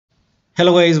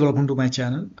Hello guys, welcome to my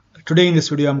channel. Today in this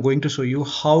video I'm going to show you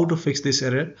how to fix this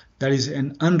error, that is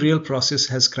an Unreal process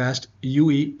has crashed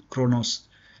UE-Cronos.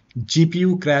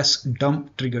 GPU crash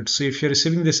dump triggered. So if you're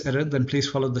receiving this error, then please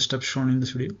follow the steps shown in this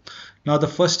video. Now the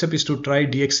first step is to try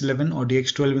DX11 or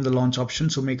DX12 in the launch option.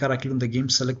 So make a right click on the game,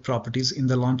 select properties, in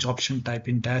the launch option type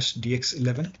in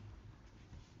 -DX11.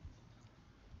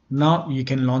 Now you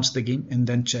can launch the game and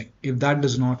then check. If that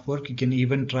does not work, you can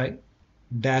even try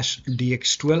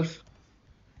 -DX12.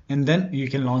 And then you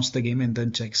can launch the game and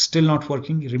then check. Still not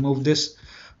working, remove this,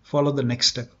 follow the next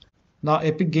step. Now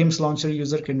Epic Games Launcher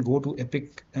user can go to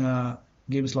Epic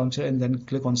Games Launcher and then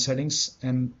click on settings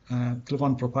and click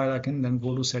on profile icon, then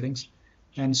go to settings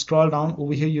and scroll down.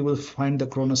 Over here you will find the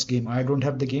Cronos game. I don't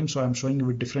have the game, so I'm showing you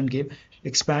a different game.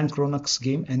 Expand Cronos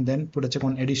game and then put a check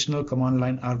on additional command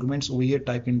line arguments. Over here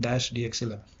type in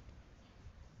 -DX11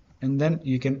 and then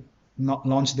you can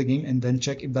launch the game and then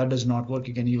check. If that does not work,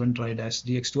 you can even try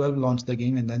 -DX12, launch the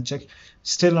game and then check.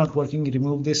 Still not working,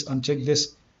 remove this, uncheck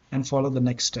this and follow the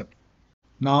next step.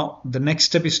 Now the next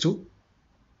step is to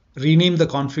rename the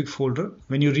config folder.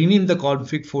 When you rename the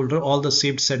config folder, all the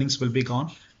saved settings will be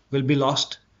gone, will be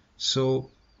lost.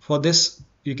 So for this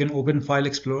you can open File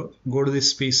Explorer, go to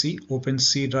this space C, open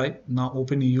C drive. Now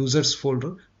open users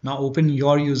folder. Now open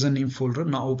your username folder.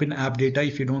 Now open app data.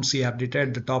 If you don't see app data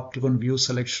at the top, click on view,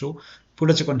 select show, put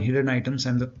a check on hidden items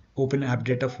and open app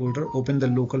data folder, open the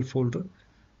local folder.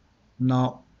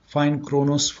 Now find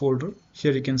Cronos folder.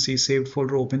 Here you can see saved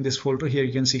folder, open this folder. Here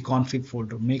you can see config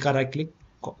folder. Make a right click,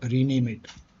 rename it.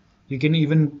 You can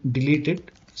even delete it.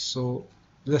 So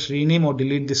just rename or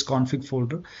delete this config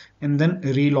folder and then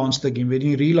relaunch the game. When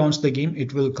you relaunch the game,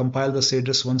 it will compile the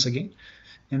address once again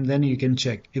and then you can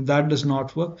check. If that does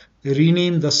not work,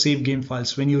 rename the save game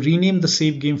files. When you rename the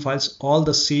save game files, all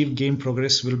the save game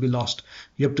progress will be lost.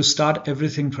 You have to start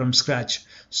everything from scratch.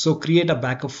 So create a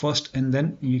backup first and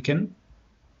then you can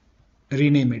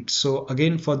rename it. So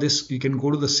again, for this you can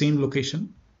go to the same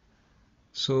location.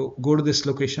 So go to this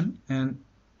location and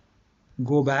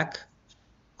go back.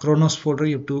 Cronos folder,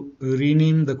 you have to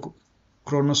rename the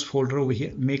Cronos folder over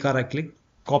here. Make a right click,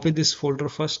 copy this folder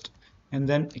first and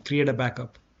then create a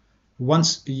backup.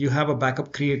 Once you have a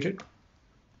backup created,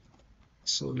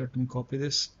 so let me copy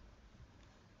this,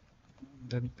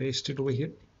 then paste it over here.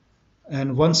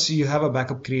 And once you have a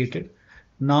backup created,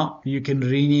 now you can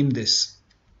rename this.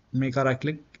 Make a right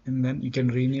click and then you can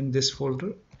rename this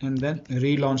folder and then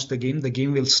relaunch the game. The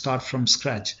game will start from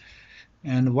scratch.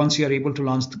 And once you are able to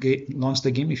launch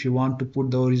the game, if you want to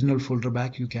put the original folder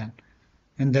back, you can.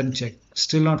 And then check.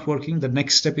 Still not working. The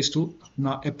next step is to,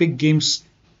 now Epic Games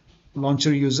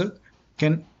Launcher user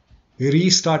can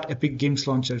restart Epic Games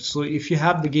Launcher. So if you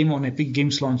have the game on Epic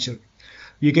Games Launcher,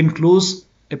 you can close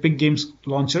Epic Games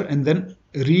Launcher and then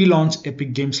relaunch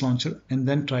Epic Games Launcher and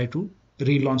then try to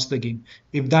relaunch the game.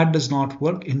 If that does not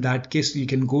work, in that case you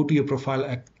can go to your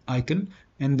profile icon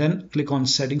and then click on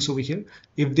settings over here.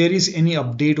 If there is any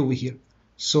update over here,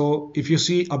 so if you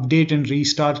see update and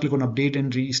restart, click on update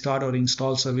and restart or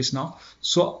install service now.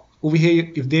 So over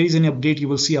here, if there is any update, you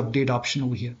will see update option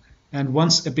over here. And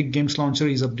once Epic Games Launcher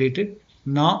is updated,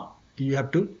 now you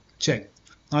have to check.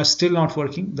 Now it's still not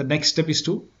working. The next step is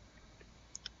to,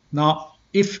 now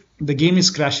if the game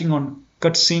is crashing on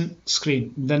cutscene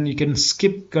screen, then you can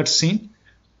skip cutscene.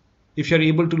 If you're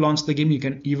able to launch the game, you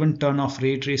can even turn off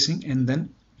ray tracing and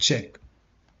then check.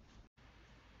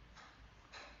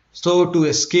 So to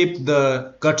escape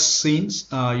the cutscenes,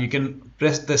 you can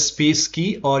press the space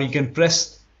key or you can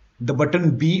press the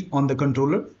button B on the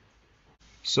controller.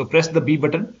 So press the B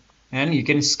button and you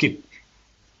can skip.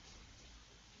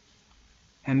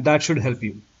 And that should help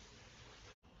you.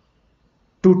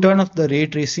 To turn off the ray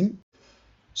tracing,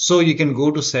 so you can go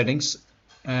to settings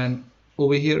and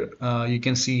over here you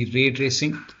can see ray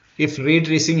tracing. If ray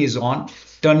tracing is on,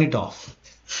 turn it off.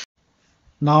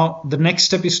 Now the next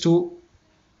step is to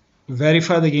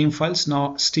verify the game files.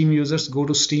 Now Steam users, go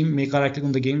to Steam, make a right click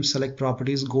on the game, select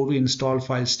properties, go to install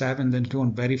files tab and then click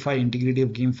on verify integrity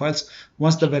of game files.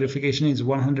 Once the verification is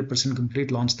 100%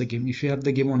 complete, launch the game. If you have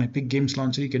the game on Epic Games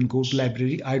Launcher, you can go to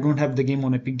library. I don't have the game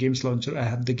on Epic Games Launcher, I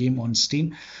have the game on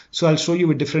Steam. So I'll show you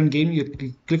a different game.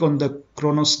 You click on the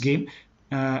Cronos game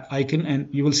icon and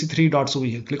you will see 3 dots over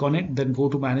here. Click on it, then go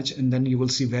to manage and then you will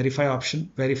see verify option,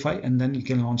 verify, and then you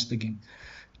can launch the game.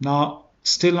 Now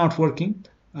still not working.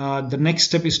 The next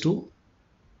step is to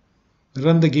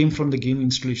run the game from the game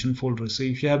installation folder. So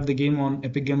if you have the game on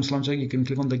Epic Games Launcher, you can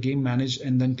click on the game, manage,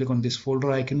 and then click on this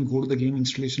folder icon, go to the game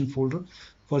installation folder.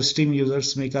 For Steam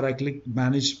users, make a right click,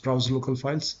 manage, browse local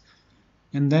files,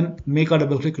 and then make a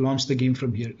double click, launch the game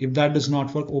from here. If that does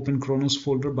not work, open Cronos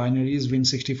folder, binary is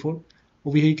Win64,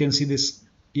 Over here you can see this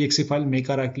exe file, make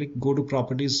a right click, go to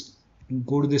properties,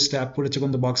 go to this tab, put a check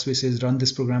on the box which says run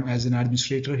this program as an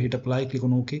administrator, hit apply, click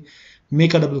on OK,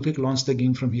 make a double click, launch the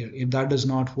game from here. If that does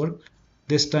not work,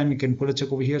 this time you can put a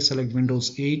check over here, select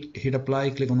Windows 8, hit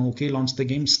apply, click on OK, launch the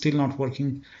game, still not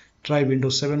working. Try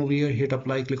Windows 7 over here, hit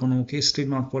apply, click on OK, still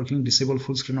not working. Disable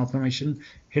full screen optimization,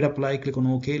 hit apply, click on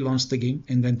OK, launch the game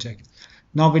and then check.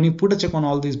 Now when you put a check on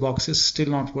all these boxes, still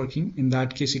not working, in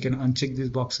that case you can uncheck these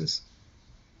boxes,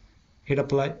 hit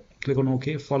apply, click on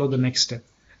OK, follow the next step.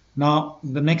 Now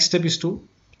the next step is to,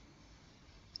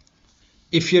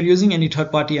 if you're using any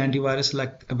third-party antivirus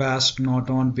like Avast,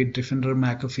 Norton, Bitdefender,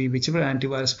 McAfee, whichever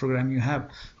antivirus program you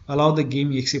have, allow the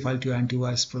game exe file to your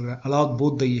antivirus program. Allow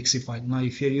both the exe file. Now,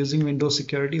 if you're using Windows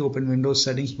Security, open Windows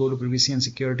Settings, go to Privacy and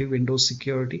Security, Windows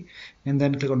Security, and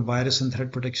then click on Virus and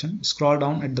Threat Protection. Scroll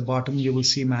down at the bottom, you will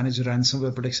see Manage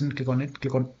Ransomware Protection. Click on it.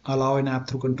 Click on Allow an app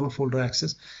through Control Folder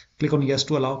Access. Click on Yes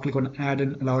to allow. Click on Add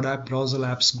an allowed app, Browser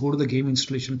apps. Go to the game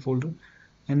installation folder,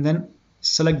 and then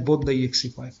select both the exe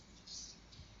file.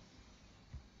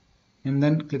 And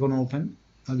then click on Open.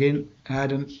 Again,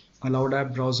 add an allowed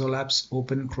app, Browser apps,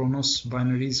 open Cronos,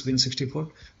 binaries,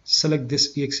 Win64. Select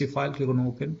this exe file, click on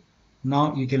Open.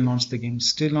 Now you can launch the game.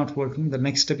 Still not working. The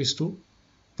next step is to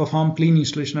perform clean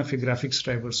installation of your graphics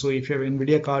driver. So if you have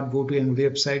NVIDIA card, go to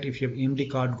NVIDIA website. If you have AMD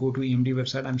card, go to AMD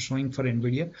website. I'm showing for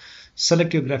NVIDIA.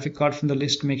 Select your graphic card from the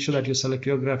list. Make sure that you select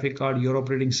your graphic card, your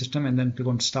operating system, and then click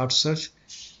on Start Search.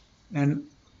 And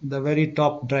the very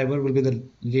top driver will be the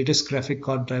latest graphic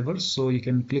card driver. So you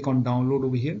can click on download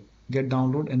over here, get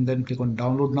download, and then click on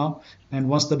download now. And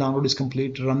once the download is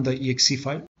complete, run the exe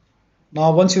file.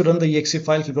 Now once you run the exe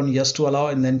file, click on yes to allow,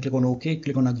 and then click on OK,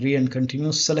 click on agree and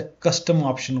continue. Select custom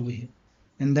option over here,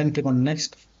 and then click on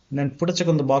next. And then put a check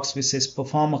on the box which says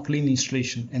perform a clean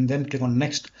installation, and then click on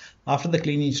next. After the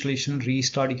clean installation,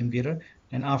 restart your computer,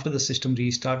 and after the system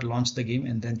restart, launch the game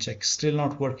and then check. Still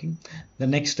not working. The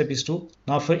next step is to,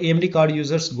 now for AMD card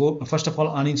users, go first of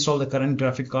all uninstall the current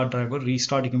graphic card driver,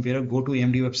 restart your computer, go to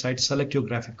AMD website, select your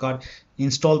graphic card,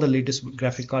 install the latest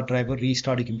graphic card driver,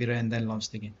 restart your computer, and then launch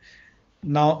the game.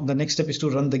 Now the next step is to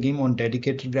run the game on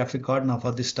dedicated graphic card. Now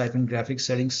for this, type in graphics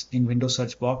settings in Windows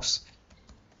search box,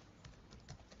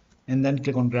 and then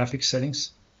click on graphics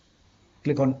settings.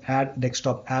 Click on add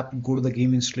desktop app, go to the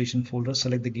game installation folder,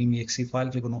 select the game exe file,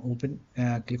 click on open,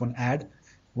 click on add.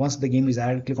 Once the game is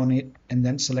added, click on it and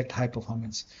then select high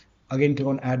performance. Again, click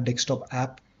on add desktop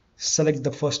app, select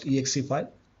the first exe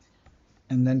file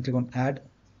and then click on add.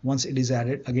 Once it is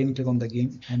added, again click on the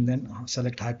game and then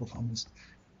select high performance.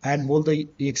 Add both the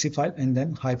exe file and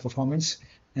then high performance,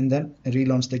 and then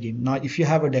relaunch the game. Now if you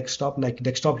have a desktop, like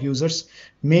desktop users,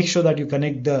 make sure that you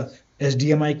connect the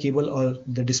HDMI cable or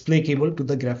the display cable to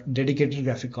the dedicated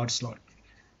graphic card slot.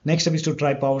 Next step is to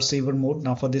try power saver mode.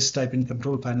 Now for this, type in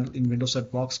control panel in Windows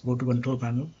search box, go to control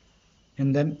panel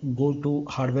and then go to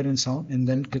hardware and sound and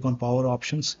then click on power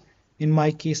options. In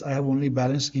my case, I have only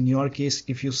balance. In your case,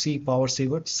 if you see power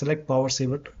saver, select power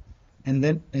saver and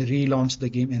then relaunch the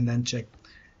game and then check.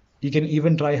 You can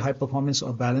even try high performance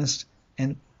or balanced,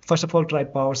 and first of all try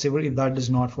power saver. If that does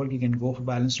not work, you can go for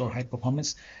balanced or high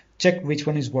performance. Check which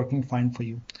one is working fine for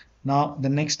you. Now the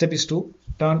next step is to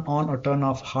turn on or turn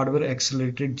off hardware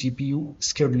accelerated GPU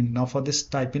scheduling. Now for this,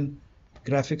 type in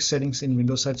graphics settings in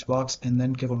Windows search box and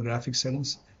then click on graphics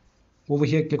settings. Over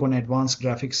here click on advanced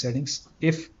graphics settings.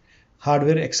 If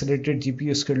hardware accelerated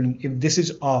GPU scheduling, if this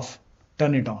is off,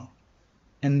 turn it on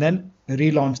and then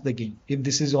relaunch the game. If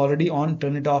this is already on,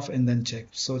 turn it off and then check.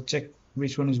 So check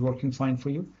which one is working fine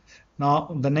for you. Now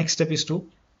the next step is to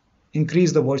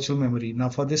increase the virtual memory. Now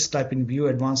for this, type in view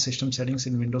advanced system settings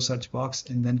in Windows search box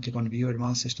and then click on view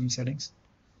advanced system settings.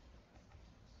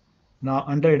 Now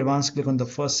under advanced, click on the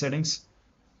first settings,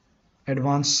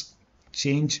 advanced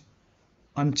change,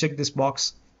 uncheck this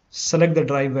box, select the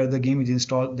drive where the game is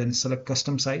installed, then select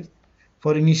custom size.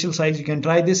 For initial size, you can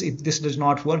try this. If this does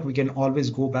not work, we can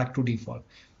always go back to default.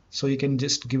 So you can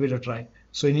just give it a try.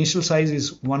 So initial size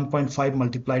is 1.5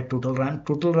 multiplied total RAM.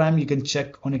 Total RAM you can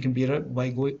check on a computer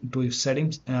by going to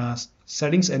settings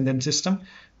and then system.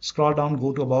 Scroll down,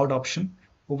 go to about option.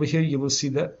 Over here you will see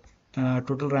the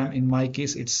total RAM. In my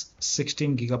case, it's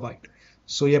 16 gigabyte.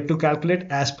 So you have to calculate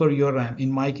as per your RAM.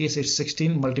 In my case, it's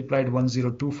 16 multiplied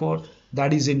 1024.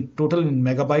 That is in total in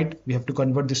megabyte. We have to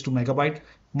convert this to megabyte,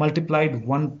 multiplied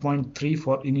 1.3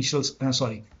 for initial,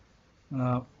 16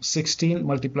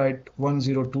 multiplied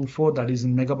 1024, that is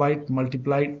in megabyte,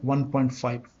 multiplied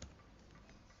 1.5,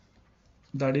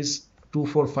 that is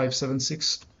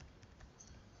 24576.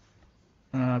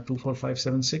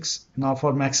 24576. Now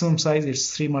for maximum size,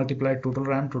 it's 3 multiplied total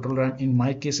RAM. Total RAM in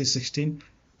my case is 16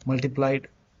 multiplied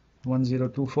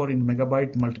 1024 in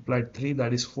megabyte multiplied 3,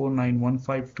 that is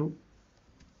 49152.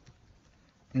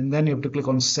 And then you have to click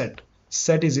on set.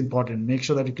 Set is important. Make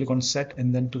sure that you click on set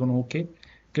and then click on OK.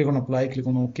 Click on apply, click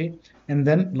on OK, and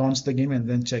then launch the game and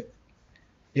then check.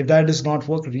 If that does not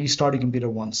work, restart your computer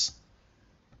once.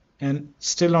 And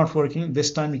still not working,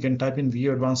 this time you can type in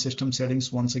view advanced system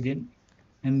settings once again,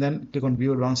 and then click on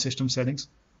view advanced system settings.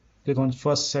 Click on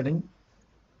first setting,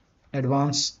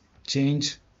 advanced,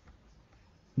 change,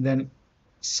 then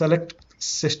select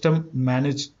system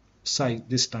manage size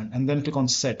this time, and then click on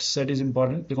set. Set is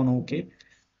important. Click on OK,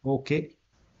 OK,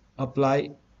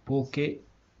 apply, OK,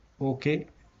 OK,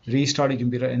 restart your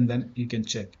computer, and then you can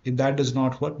check. If that does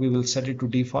not work, we will set it to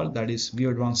default, that is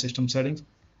view advanced system settings.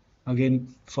 Again,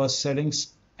 first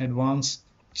settings, advanced,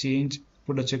 change,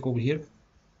 put a check over here,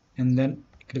 and then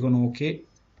click on OK,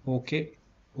 OK,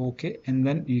 OK, and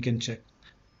then you can check.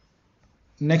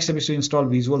 Next step is to install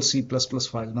Visual C++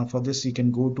 file. Now for this, you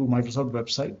can go to Microsoft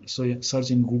website. So you search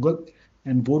in Google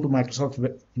and go to Microsoft,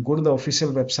 go to the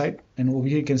official website, and over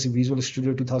here you can see Visual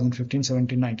Studio 2015,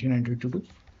 17, 19, and 22.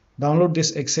 Download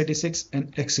this x86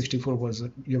 and x64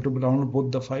 version. You have to download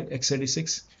both the file,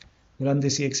 x86, run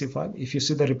this exe file. If you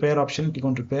see the repair option, click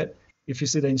on repair. If you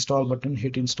see the install button,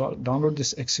 hit install. Download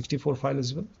this x64 file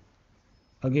as well.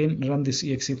 Again, run this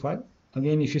exe file.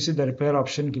 Again, if you see the repair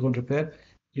option, click on repair.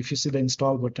 If you see the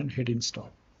install button, hit install.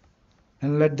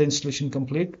 And let the installation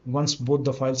complete. Once both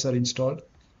the files are installed,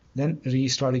 then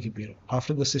restart the computer.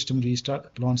 After the system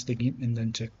restart, launch the game and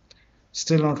then check.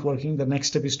 Still not working. The next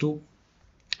step is to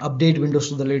update Windows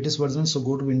to the latest version. So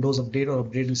go to Windows Update or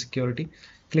Update in Security.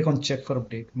 Click on check for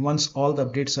update. Once all the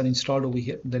updates are installed over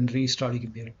here, then restart the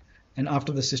computer. And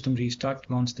after the system restart,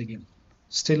 launch the game.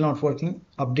 Still not working,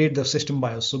 update the system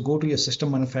BIOS. So go to your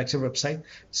system manufacturer website,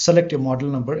 select your model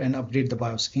number and update the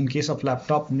BIOS. In case of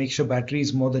laptop, make sure battery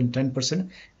is more than 10%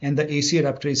 and the AC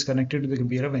adapter is connected to the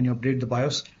computer when you update the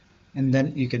BIOS, and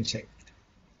then you can check.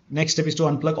 Next step is to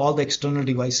unplug all the external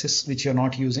devices which you're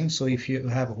not using. So if you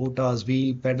have HOTAs,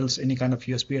 wheel, pedals, any kind of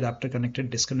USB adapter connected,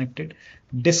 disconnected.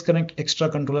 Disconnect extra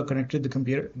controller connected to the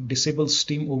computer. Disable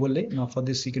Steam overlay. Now for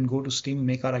this, you can go to Steam,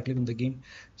 make a right click on the game,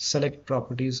 select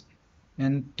properties,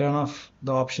 and turn off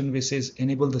the option which says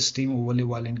enable the Steam overlay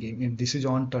while in game. If this is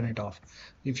on, turn it off.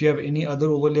 If you have any other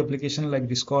overlay application like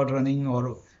Discord running,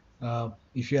 or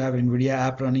if you have NVIDIA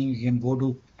app running, you can go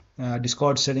to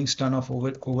Discord settings, turn off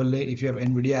overlay. If you have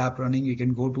NVIDIA app running, you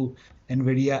can go to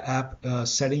NVIDIA app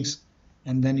settings,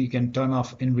 and then you can turn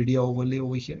off NVIDIA overlay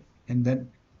over here, and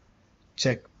then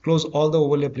check. Close all the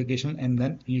overlay application, and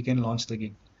then you can launch the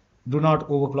game. Do not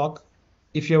overclock.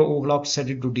 If you have overclocked, set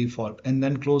it to default, and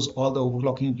then close all the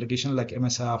overclocking application like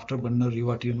MSI Afterburner,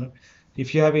 UA Tuner.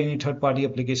 If you have any third-party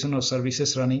application or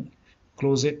services running,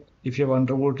 close it. If you have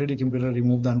undervolted your computer,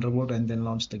 remove the undervolt and then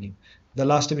launch the game. The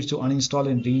last step is to uninstall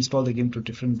and reinstall the game to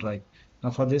different drive. Now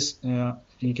for this,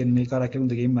 you can make a right click on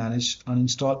the game, manage,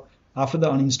 uninstall. After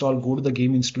the uninstall, go to the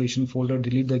game installation folder,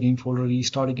 delete the game folder,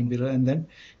 restart your computer, and then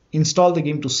install the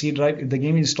game to C drive. If the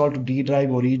game is installed to D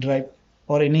drive or E drive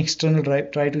or any external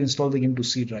drive, try to install the game to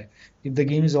C drive. If the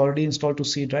game is already installed to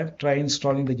C drive, try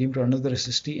installing the game to another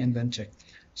SSD and then check.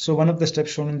 So one of the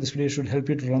steps shown in this video should help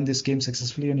you to run this game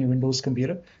successfully on your Windows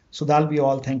computer. So that'll be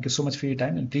all. Thank you so much for your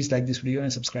time, and please like this video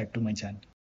and subscribe to my channel.